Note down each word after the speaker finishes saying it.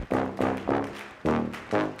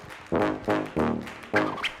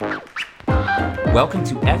Welcome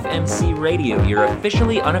to FMC Radio, your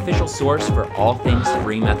officially unofficial source for all things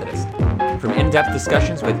Free Methodist. From in-depth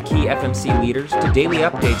discussions with key FMC leaders to daily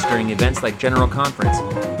updates during events like General Conference,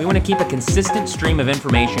 we want to keep a consistent stream of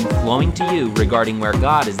information flowing to you regarding where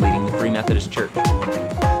God is leading the Free Methodist Church.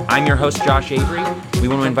 I'm your host, Josh Avery. We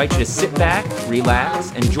want to invite you to sit back,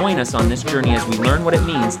 relax, and join us on this journey as we learn what it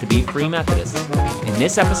means to be Free Methodist in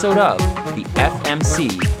this episode of the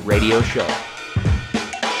FMC Radio Show.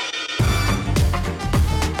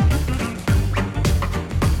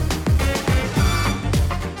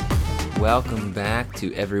 Welcome back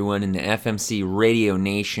to everyone in the FMC Radio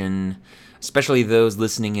Nation, especially those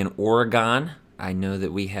listening in Oregon. I know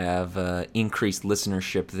that we have increased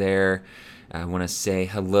listenership there. I want to say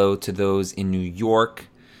hello to those in New York,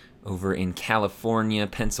 over in California,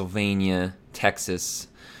 Pennsylvania, Texas.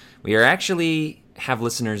 We actually have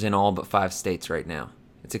listeners in all but 5 states right now.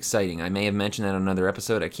 It's exciting. I may have mentioned that on another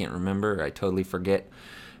episode. I can't remember. I totally forget.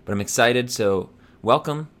 But I'm excited, so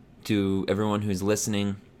welcome to everyone who's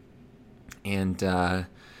listening. And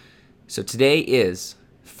so today is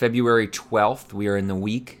February 12th. We are in the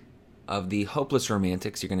week of the hopeless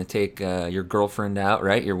romantics. You're going to take your girlfriend out,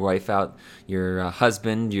 right? Your wife out, your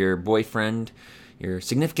husband, your boyfriend, your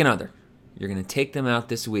significant other. You're going to take them out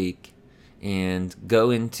this week and go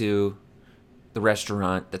into the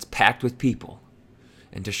restaurant that's packed with people.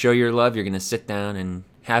 And to show your love, you're going to sit down and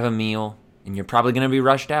have a meal. And you're probably going to be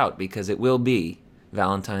rushed out because it will be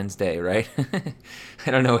Valentine's Day, right?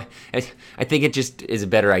 I don't know. I think it just is a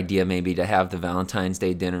better idea maybe to have the Valentine's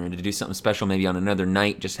Day dinner and to do something special maybe on another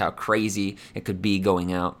night, just how crazy it could be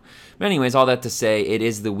going out. But anyways, all that to say, it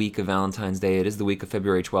is the week of Valentine's Day. It is the week of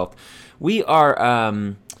February 12th. We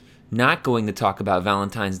are not going to talk about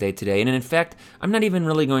Valentine's Day today. And in fact, I'm not even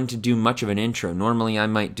really going to do much of an intro. Normally, I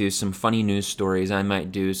might do some funny news stories. I might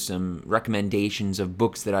do some recommendations of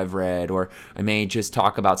books that I've read, or I may just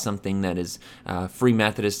talk about something that is Free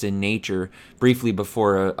Methodist in nature briefly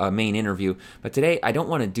before a main interview. But today, I don't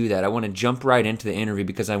want to do that. I want to jump right into the interview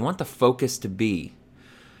because I want the focus to be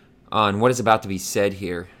on what is about to be said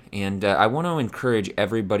here. And I want to encourage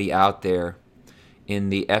everybody out there in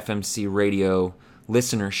the FMC radio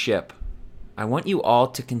listenership. I want you all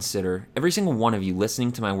to consider, every single one of you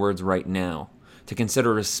listening to my words right now, to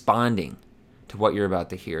consider responding to what you're about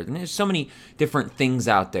to hear. And there's so many different things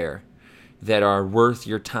out there that are worth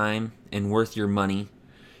your time and worth your money.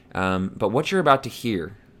 But what you're about to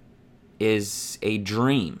hear is a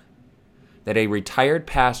dream that a retired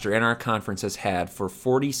pastor in our conference has had for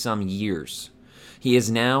 40-some years. He is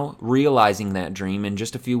now realizing that dream in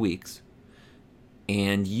just a few weeks.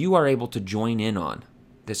 And you are able to join in on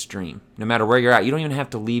this dream. No matter where you're at, you don't even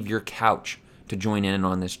have to leave your couch to join in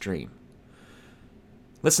on this dream.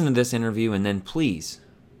 Listen to this interview and then please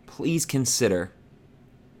consider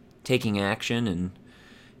taking action. And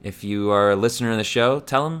if you are a listener of the show,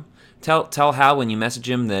 tell Hal when you message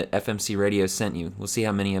him that FMC Radio sent you. We'll see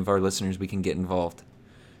how many of our listeners we can get involved.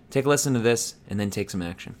 Take a listen to this and then take some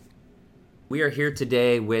action. We are here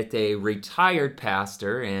today with a retired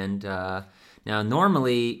pastor, and now,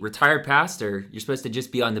 normally, retired pastor, you're supposed to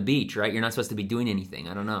just be on the beach, right? You're not supposed to be doing anything.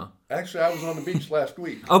 I don't know. Actually, I was on the beach last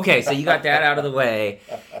week. Okay, so you got that out of the way.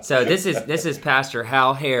 So this is Pastor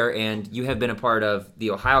Haire, and you have been a part of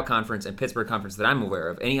the Ohio Conference and Pittsburgh Conference that I'm aware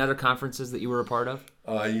of. Any other conferences that you were a part of?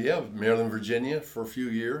 Yeah, Maryland, Virginia for a few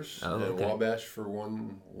years, and Wabash for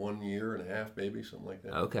one year and a half, maybe, something like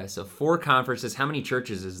that. Okay, so 4 conferences. How many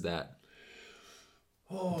churches is that?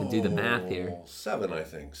 To do the math here. 7, I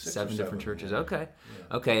think. 7 different churches. Yeah. Okay.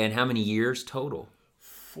 Yeah. Okay, and how many years total?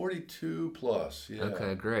 42 plus, yeah.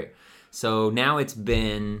 Okay, great. So now it's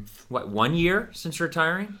been, 1 year since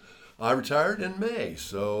retiring? I retired in May,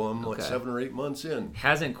 so I'm 7 or 8 months in.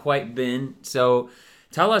 Hasn't quite been. So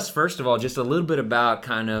tell us, first of all, just a little bit about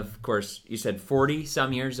of course, you said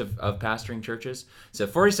 40-some years of pastoring churches. So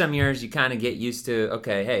 40-some years, you kind of get used to,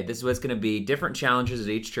 okay, hey, this is what's going to be different challenges at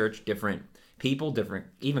each church, different people, different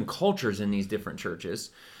even cultures in these different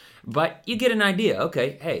churches. But you get an idea,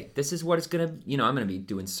 okay, hey, this is what it's going to, I'm going to be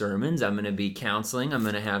doing sermons, I'm going to be counseling, I'm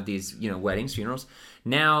going to have these, weddings, funerals.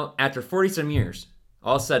 Now, after 40-some years,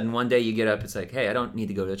 all of a sudden, one day you get up, it's like, hey, I don't need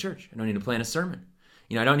to go to church. I don't need to plan a sermon.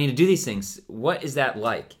 I don't need to do these things. What is that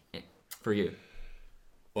like for you?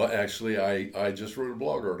 Well, actually, I just wrote a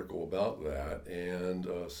blog article about that, and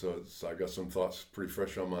so I got some thoughts pretty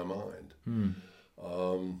fresh on my mind.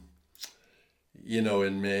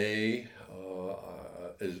 In May,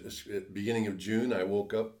 at beginning of June, I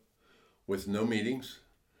woke up with no meetings,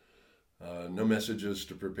 no messages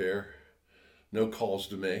to prepare, no calls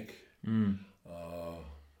to make, no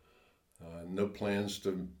plans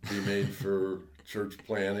to be made for church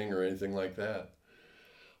planning or anything like that.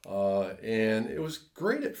 And it was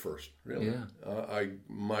great at first, really. Yeah.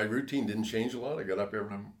 My routine didn't change a lot. I got up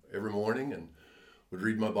every morning and would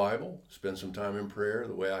read my Bible, spend some time in prayer,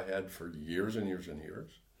 the way I had for years and years and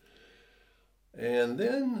years. And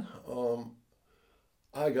then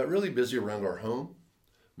I got really busy around our home,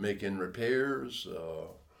 making repairs,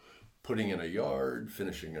 putting in a yard,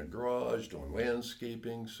 finishing a garage, doing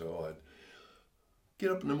landscaping. So I'd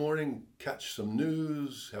get up in the morning, catch some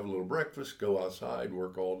news, have a little breakfast, go outside,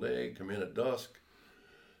 work all day, come in at dusk,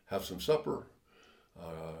 have some supper,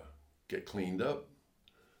 get cleaned up,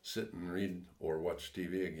 sit and read or watch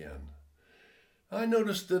TV again. I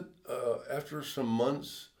noticed that after some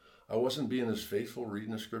months, I wasn't being as faithful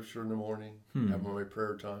reading the scripture in the morning, having my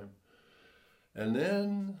prayer time. And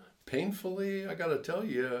then, painfully, I got to tell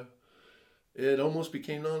you, it almost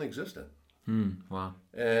became non-existent. Wow.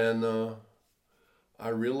 And I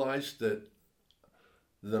realized that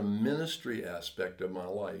the ministry aspect of my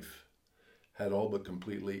life had all but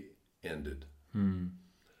completely ended.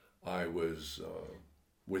 I was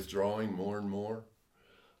withdrawing more and more,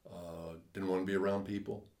 didn't want to be around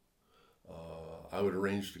people. I would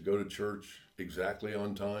arrange to go to church exactly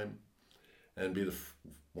on time and be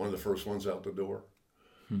one of the first ones out the door.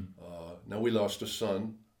 Now, we lost a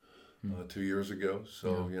son 2 years ago,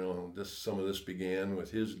 so some of this began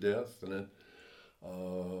with his death, and it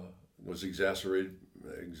was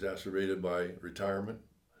exacerbated by retirement.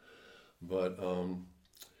 But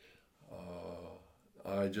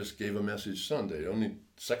I just gave a message Sunday, only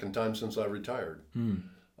second time since I retired,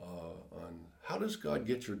 on how does God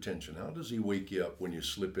get your attention? How does he wake you up when you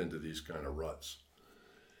slip into these kind of ruts?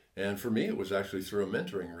 And for me, it was actually through a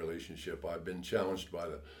mentoring relationship. I've been challenged by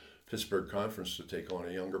the Pittsburgh Conference to take on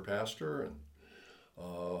a younger pastor.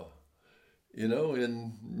 And,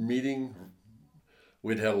 in meeting,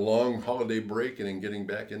 we'd had a long holiday break, and in getting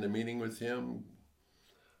back into meeting with him,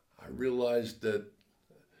 I realized that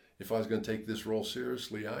if I was going to take this role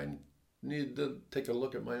seriously, I needed to take a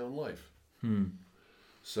look at my own life.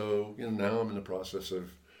 So, now I'm in the process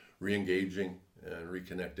of re-engaging and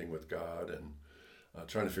reconnecting with God and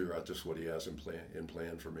trying to figure out just what he has in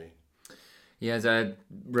plan for me. Yeah, as I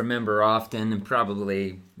remember often, and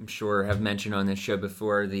probably, I'm sure, have mentioned on this show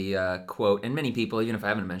before, the quote, and many people, even if I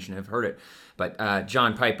haven't mentioned it, have heard it, but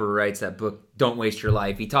John Piper writes that book, Don't Waste Your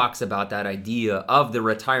Life. He talks about that idea of the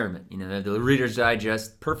retirement, the Reader's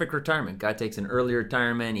Digest, perfect retirement. God takes an early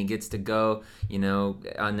retirement, he gets to go,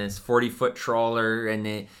 on this 40-foot trawler, and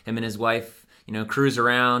him and his wife, cruise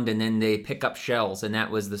around, and then they pick up shells, and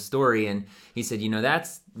that was the story. And he said,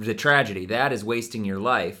 that's the tragedy. That is wasting your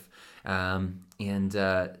life. And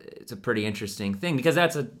it's a pretty interesting thing, because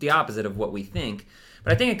that's the opposite of what we think.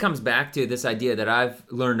 But I think it comes back to this idea that I've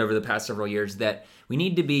learned over the past several years, that we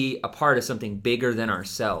need to be a part of something bigger than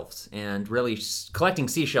ourselves. And really, collecting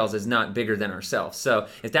seashells is not bigger than ourselves. So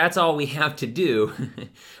if that's all we have to do,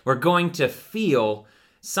 we're going to feel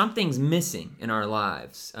something's missing in our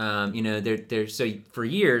lives. So for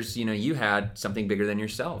years, you had something bigger than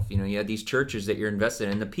yourself. You had these churches that you're invested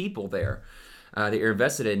in, the people there that you're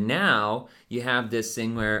invested in. Now you have this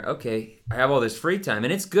thing where, okay, I have all this free time,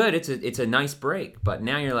 and it's good. It's a nice break. But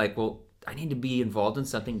now you're like, well, I need to be involved in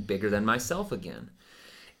something bigger than myself again.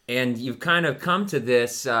 And you've kind of come to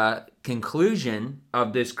this conclusion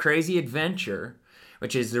of this crazy adventure,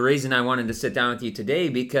 which is the reason I wanted to sit down with you today,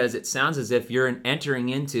 because it sounds as if you're entering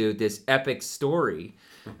into this epic story,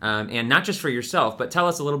 and not just for yourself, but tell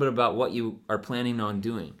us a little bit about what you are planning on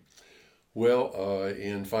doing. Well,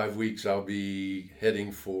 in 5 weeks, I'll be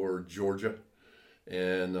heading for Georgia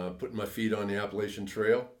and putting my feet on the Appalachian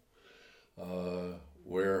Trail,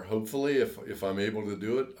 where hopefully, if I'm able to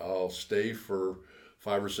do it, I'll stay for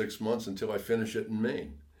 5 or 6 months until I finish it in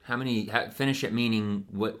Maine. Finish it meaning,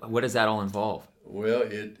 what does that all involve? Well,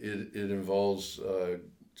 it involves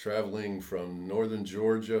traveling from northern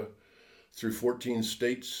Georgia through 14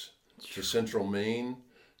 states to central Maine,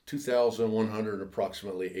 2,100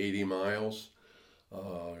 approximately 80 miles.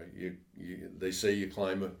 They say you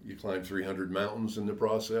climb 300 mountains in the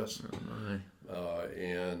process.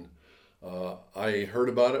 And I heard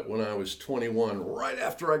about it when I was 21, right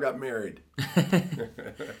after I got married.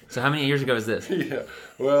 So how many years ago was this? Yeah,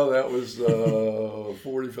 well, that was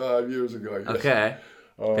 45 years ago, I guess. Okay.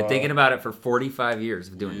 Been thinking about it for 45 years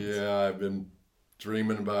of doing this. Yeah, I've been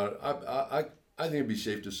dreaming about it. I think it'd be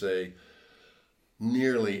safe to say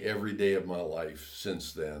nearly every day of my life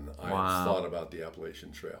since then, I've thought about the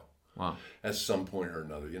Appalachian Trail. Wow. At some point or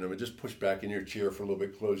another. Just push back in your chair for a little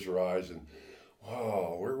bit, close your eyes, and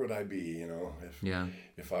wow, where would I be,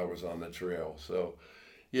 if I was on the trail? So,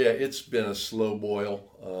 yeah, it's been a slow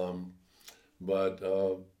boil, but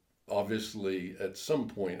obviously at some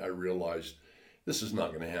point I realized this is not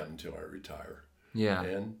going to happen until I retire. Yeah.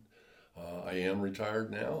 And I am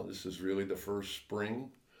retired now. This is really the first spring.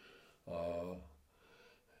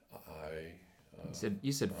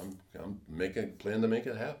 You said I'm plan to make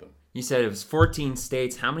it happen. You said it was 14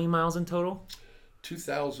 states. How many miles in total?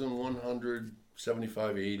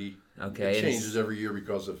 2,175, 80. Okay. It changes every year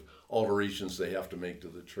because of alterations they have to make to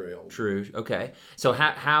the trail. True. Okay. So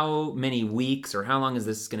how many weeks or how long is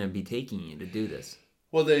this going to be taking you to do this?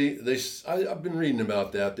 Well, I've been reading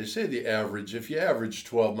about that. They say the average, if you average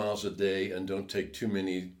 12 miles a day and don't take too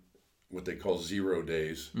many, what they call 0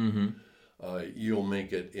 days, you'll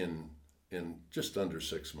make it in just under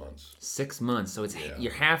 6 months. 6 months. So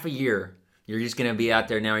you're half a year. You're just going to be out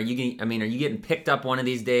there now. Are you getting picked up one of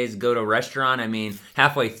these days, go to a restaurant? I mean,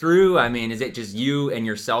 halfway through? I mean, is it just you and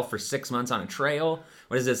yourself for 6 months on a trail?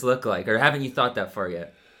 What does this look like? Or haven't you thought that far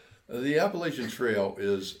yet? The Appalachian Trail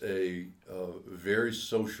is a very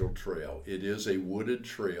social trail. It is a wooded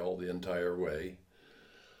trail the entire way.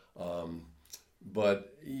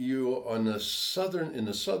 But you in the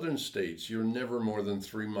southern states, you're never more than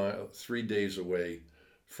 3 days away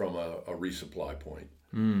from a resupply point.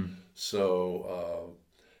 So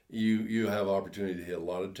you have opportunity to hit a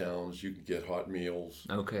lot of towns. You can get hot meals.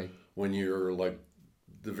 Okay. When you're like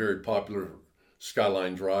the very popular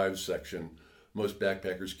Skyline Drive section, most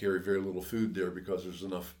backpackers carry very little food there because there's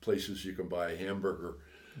enough places you can buy a hamburger.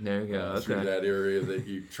 There you go. Through that area that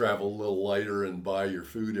you travel a little lighter and buy your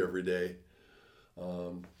food every day.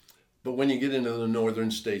 But when you get into the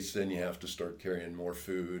northern states, then you have to start carrying more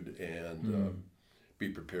food and be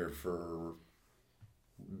prepared for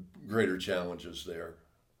greater challenges there,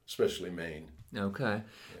 especially Maine. Okay. Yeah.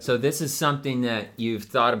 So this is something that you've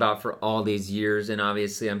thought about for all these years, and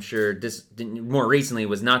obviously I'm sure this more recently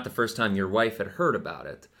was not the first time your wife had heard about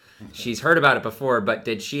it. She's heard about it before, but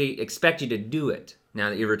did she expect you to do it now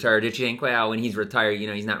that you're retired? Did she think, well, when he's retired,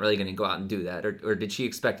 he's not really going to go out and do that? Or did she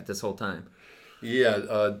expect it this whole time?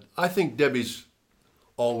 Yeah, I think Debbie's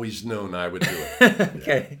always known I would do it.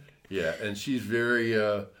 Okay. Yeah, and she's very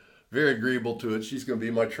agreeable to it. She's going to be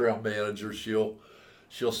my trail manager. She'll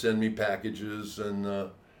send me packages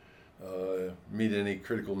and meet any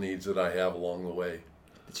critical needs that I have along the way.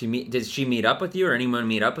 Did she meet up with you, or anyone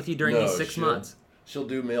meet up with you during these 6 months? She'll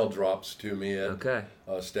do mail drops to me at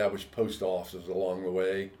established post offices along the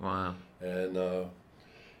way. Wow. And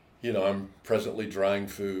I'm presently drying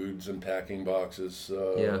foods and packing boxes,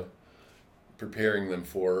 preparing them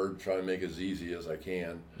for her, trying to make it as easy as I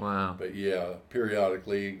can. Wow. But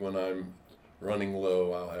periodically when I'm running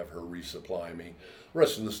low, I'll have her resupply me. The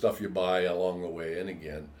rest of the stuff you buy along the way, and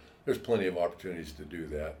again, there's plenty of opportunities to do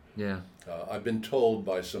that. Yeah. I've been told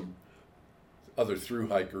by some other through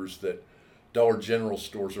hikers that Dollar General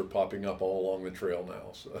stores are popping up all along the trail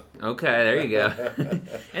now. So. Okay, there you go.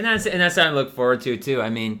 and that's something I look forward to too. I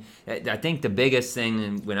mean, I think the biggest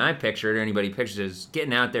thing when I picture it, or anybody pictures it, is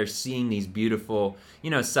getting out there, seeing these beautiful,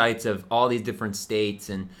 sights of all these different states,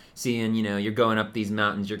 and seeing, you're going up these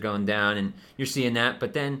mountains, you're going down, and you're seeing that.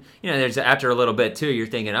 But then, there's after a little bit too, you're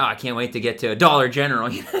thinking, oh, I can't wait to get to a Dollar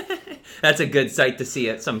General. That's a good sight to see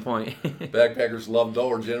at some point. Backpackers love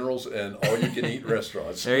Dollar Generals and all-you-can-eat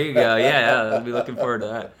restaurants. There you go. Yeah, I'll be looking forward to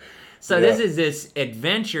that. So this is this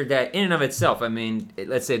adventure that, in and of itself, I mean,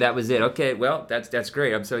 let's say that was it. Okay, well, that's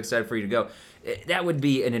great. I'm so excited for you to go. That would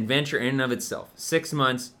be an adventure in and of itself. 6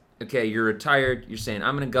 months. Okay, you're retired. You're saying,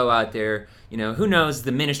 I'm going to go out there. Who knows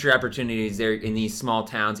the ministry opportunities there in these small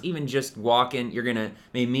towns. Even just walking, you're going to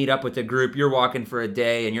maybe meet up with a group. You're walking for a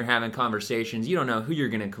day and you're having conversations. You don't know who you're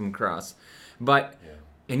going to come across. But,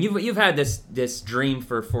 and you've had this dream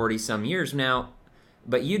for 40-some years now,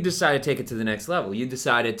 but you decided to take it to the next level. You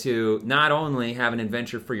decided to not only have an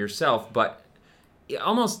adventure for yourself, but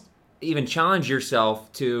almost even challenge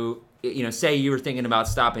yourself to, say you were thinking about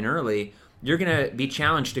stopping early. You're going to be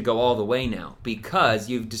challenged to go all the way now because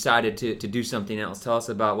you've decided to do something else. Tell us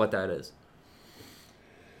about what that is.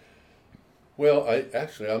 Well,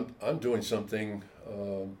 I'm doing something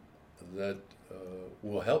that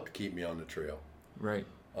will help keep me on the trail. Right.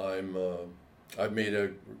 I've made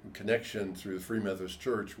a connection through the Free Methodist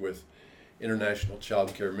Church with International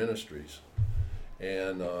Child Care Ministries,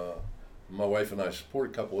 and my wife and I support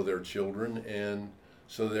a couple of their children, and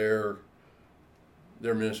so their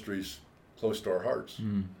ministries close to our hearts.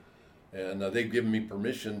 And they've given me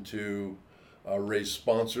permission to raise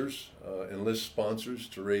sponsors, enlist sponsors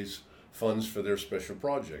to raise funds for their special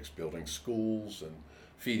projects, building schools and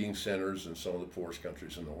feeding centers in some of the poorest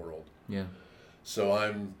countries in the world. Yeah. So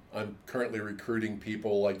I'm currently recruiting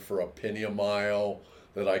people like for a penny a mile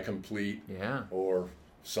that I complete, yeah, or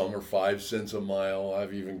Some are 5 cents a mile.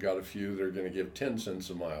 I've even got a few that are going to give 10 cents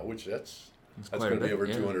a mile, which that's going to be over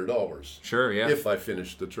 $200. Sure, yeah. If I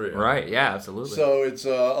finish the trail. Right, yeah, absolutely. So it's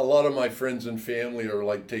a lot of my friends and family are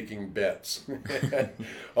like taking bets.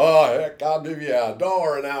 Oh, heck, I'll give you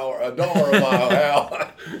 $1 an hour, $1 a mile,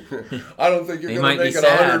 Hal. I don't think you're going to make it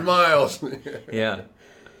 100 miles. Yeah.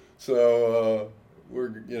 So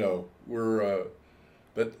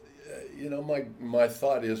but my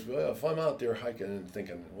thought is, well, if I'm out there hiking and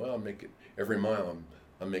thinking, well, every mile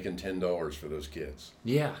I'm making $10 for those kids.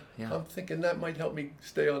 Yeah. I'm thinking that might help me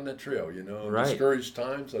stay on that trail, Right. Discouraged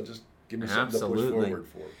times, I'll just give me something to push forward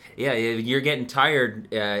for. Yeah, you're getting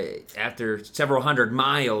tired after several hundred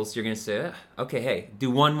miles. You're going to say, okay, hey,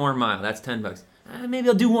 do one more mile. That's $10. Maybe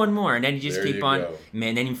I'll do one more, and then you just keep on. Go.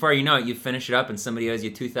 Man, then before you know it, you finish it up, and somebody owes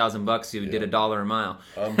you $2,000 who did $1 a mile.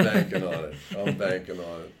 I'm banking on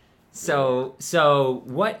it. So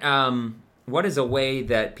what is a way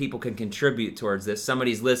that people can contribute towards this?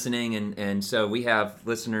 Somebody's listening, and so we have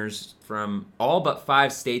listeners from all but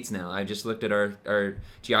 5 states now. I just looked at our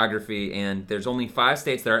geography, and there's only 5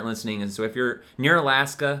 states that aren't listening. And so if you're near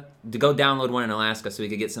Alaska, to go download one in Alaska so we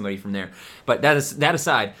could get somebody from there. But that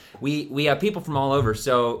aside, we have people from all over,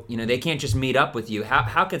 so they can't just meet up with you.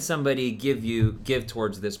 How could somebody give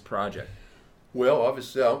towards this project? Well,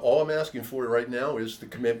 obviously, all I'm asking for right now is the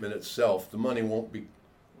commitment itself. The money won't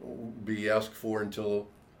be asked for until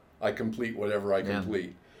I complete whatever I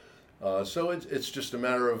complete. So it's just a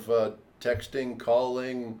matter of texting,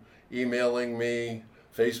 calling, emailing me,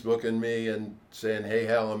 Facebooking me, and saying, "Hey,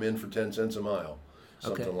 Hal, I'm in for 10 cents a mile,"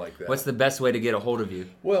 something like that. What's the best way to get a hold of you?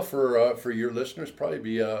 Well, for your listeners, probably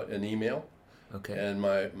be an email. Okay. And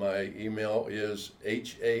my email is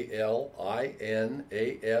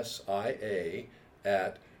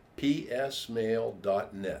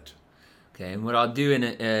halinasiA@psmail.net. Okay, and what I'll do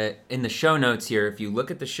in the show notes here, if you look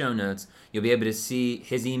at the show notes, you'll be able to see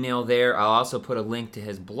his email there. I'll also put a link to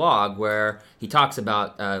his blog where he talks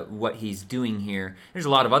about what he's doing here. There's a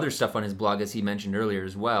lot of other stuff on his blog, as he mentioned earlier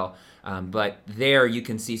as well. But there you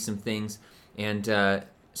can see some things. And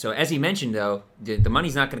so as he mentioned, though, the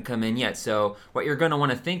money's not going to come in yet. So what you're going to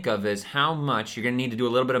want to think of is how much. You're going to need to do a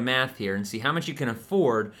little bit of math here and see how much you can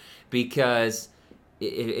afford, because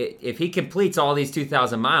if he completes all these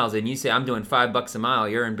 2,000 miles and you say, I'm doing $5 a mile,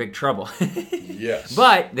 you're in big trouble. Yes.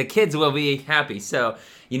 But the kids will be happy. So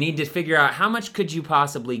you need to figure out how much could you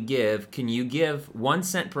possibly give. Can you give 1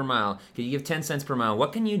 cent per mile? Can you give 10 cents per mile?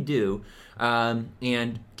 What can you do?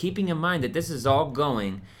 And keeping in mind that this is all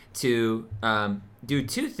going to do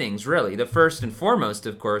 2 things, really. The first and foremost,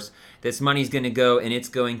 of course, this money's going to go and it's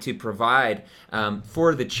going to provide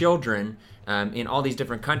for the children in all these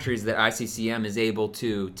different countries that ICCM is able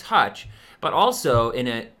to touch, but also in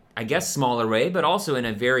a, I guess, smaller way, but also in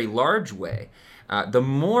a very large way. The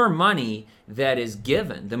more money that is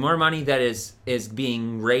given, the more money that is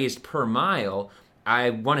being raised per mile, I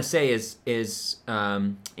want to say is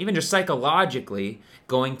even just psychologically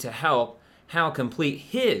going to help Hal complete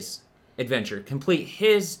his adventure, complete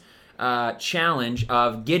his challenge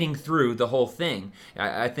of getting through the whole thing.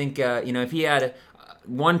 I think if he had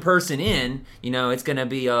one person in, it's going to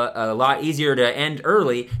be a lot easier to end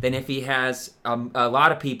early than if he has a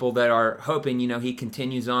lot of people that are hoping, he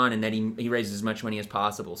continues on and that he raises as much money as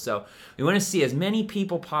possible. So we want to see as many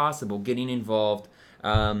people possible getting involved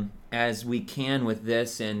as we can with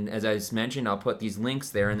this. And as I just mentioned, I'll put these links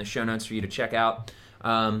there in the show notes for you to check out.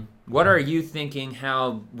 What are you thinking?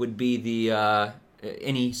 How would be the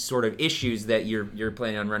any sort of issues that you're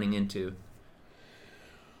planning on running into?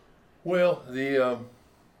 Well,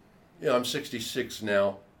 I'm 66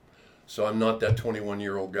 now, so I'm not that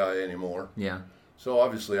 21-year-old guy anymore. Yeah. So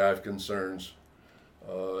obviously I have concerns.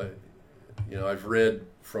 I've read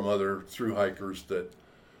from other thru hikers that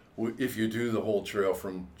if you do the whole trail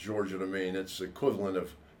from Georgia to Maine, it's equivalent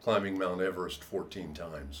of climbing Mount Everest 14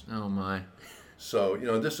 times. Oh my. So,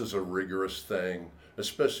 this is a rigorous thing,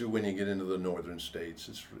 especially when you get into the northern states.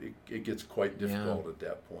 It gets quite difficult at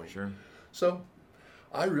that point. Sure. So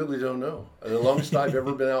I really don't know. The longest I've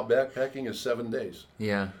ever been out backpacking is 7 days.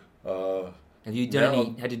 Yeah. Have you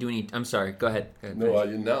done had to do any, I'm sorry, go ahead. No,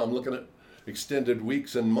 now I'm looking at extended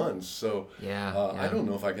weeks and months, so yeah. I don't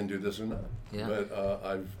know if I can do this or not. Yeah. But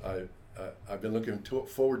I've been looking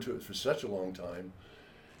forward to it for such a long time,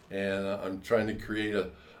 and I'm trying to create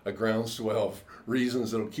a groundswell of reasons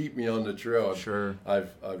that'll keep me on the trail. Sure. I've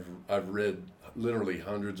read literally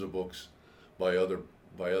hundreds of books by other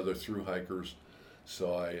thru hikers,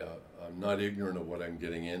 so I'm not ignorant of what I'm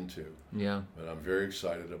getting into. Yeah. But I'm very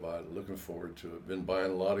excited about it, looking forward to it. Been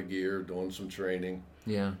buying a lot of gear, doing some training.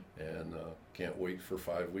 Yeah. And can't wait for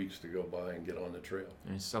 5 weeks to go by and get on the trail.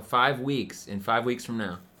 And so 5 weeks, in 5 weeks from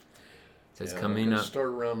now. So it's coming up. Start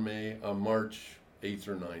around March 8th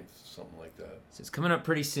or 9th, something like that. So it's coming up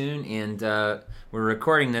pretty soon, and we're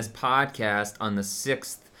recording this podcast on the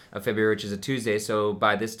 6th of February, which is a Tuesday. So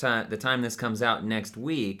by the time this comes out next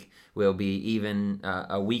week, we'll be even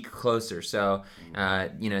a week closer. So,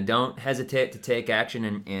 don't hesitate to take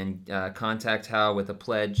action and contact Hal with a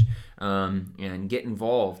pledge and get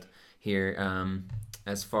involved here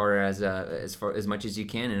as much as you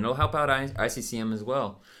can, and it'll help out ICCM as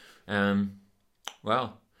well.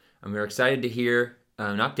 We're excited to hear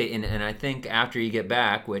an update, and I think after you get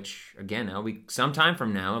back, which again, it'll be sometime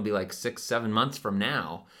from now, it'll be like 6-7 months from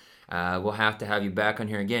now, we'll have to have you back on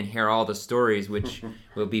here again, hear all the stories, which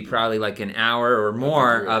will be probably like an hour or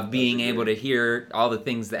more of being able to hear all the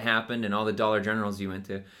things that happened and all the Dollar Generals you went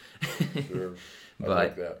to. Sure. I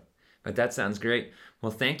like that. But that sounds great.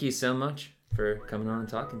 Well, thank you so much for coming on and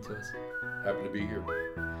talking to us. Happy to be here.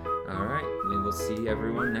 All right. We will see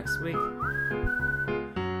everyone next week.